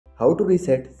How to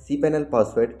reset cPanel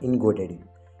password in GoDaddy.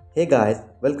 Hey guys,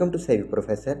 welcome to Savvy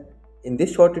Professor. In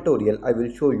this short tutorial, I will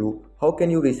show you how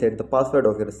can you reset the password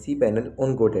of your cPanel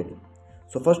on GoDaddy.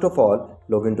 So first of all,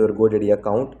 log into your GoDaddy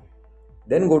account.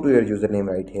 Then go to your username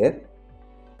right here.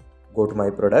 Go to My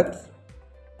Products.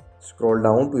 Scroll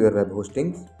down to your web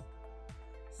hostings.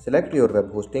 Select your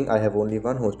web hosting. I have only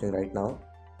one hosting right now.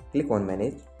 Click on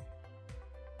Manage.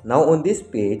 Now on this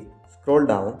page, scroll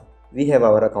down. We have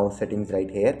our account settings right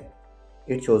here.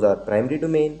 It shows our primary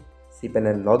domain,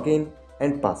 cPanel login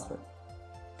and password.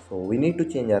 So we need to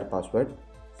change our password.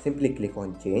 Simply click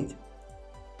on change.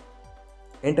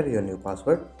 Enter your new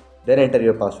password. Then enter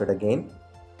your password again.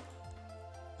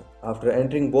 After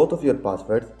entering both of your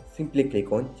passwords, simply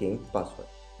click on change password.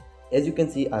 As you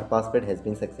can see, our password has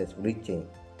been successfully changed.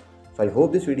 So I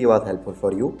hope this video was helpful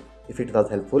for you. If it was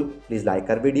helpful, please like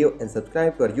our video and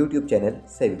subscribe to our YouTube channel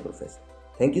Savvy Professor.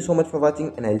 Thank you so much for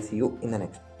watching and I'll see you in the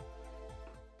next one.